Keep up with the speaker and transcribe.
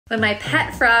when my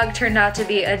pet frog turned out to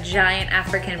be a giant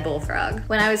African bullfrog.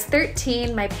 When I was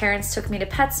 13, my parents took me to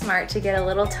PetSmart to get a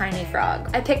little tiny frog.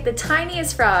 I picked the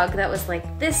tiniest frog that was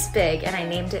like this big and I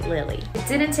named it Lily. It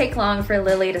didn't take long for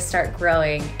Lily to start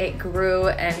growing. It grew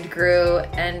and grew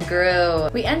and grew.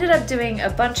 We ended up doing a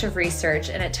bunch of research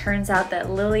and it turns out that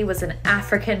Lily was an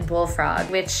African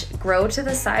bullfrog, which grow to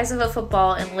the size of a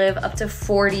football and live up to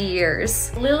 40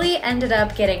 years. Lily ended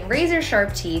up getting razor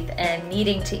sharp teeth and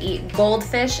needing to eat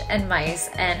goldfish and mice,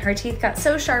 and her teeth got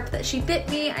so sharp that she bit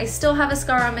me. I still have a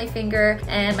scar on my finger,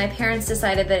 and my parents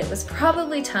decided that it was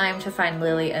probably time to find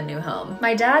Lily a new home.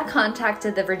 My dad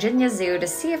contacted the Virginia Zoo to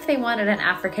see if they wanted an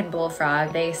African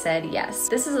bullfrog. They said yes.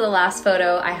 This is the last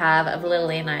photo I have of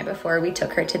Lily and I before we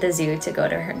took her to the zoo to go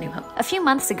to her new home. A few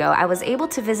months ago, I was able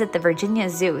to visit the Virginia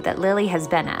Zoo that Lily has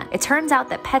been at. It turns out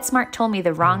that PetSmart told me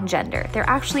the wrong gender. They're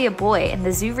actually a boy, and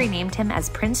the zoo renamed him as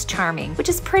Prince Charming, which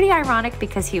is pretty ironic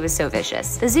because he was so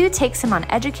vicious. The zoo takes him on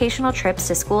educational trips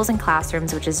to schools and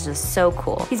classrooms, which is just so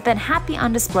cool. He's been happy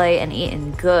on display and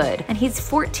eaten good, and he's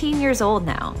 14 years old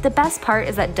now. The best part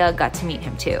is that Doug got to meet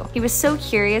him too. He was so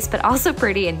curious, but also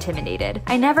pretty intimidated.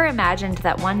 I never imagined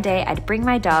that one day I'd bring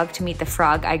my dog to meet the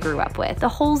frog I grew up with. The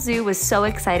whole zoo was so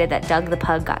excited that Doug the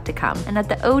pug got to come, and that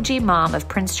the OG mom of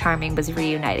Prince Charming was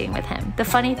reuniting with him. The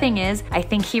funny thing is, I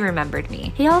think he remembered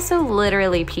me. He also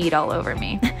literally peed all over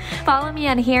me. Follow me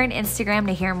on here and Instagram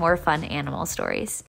to hear more fun animal stories.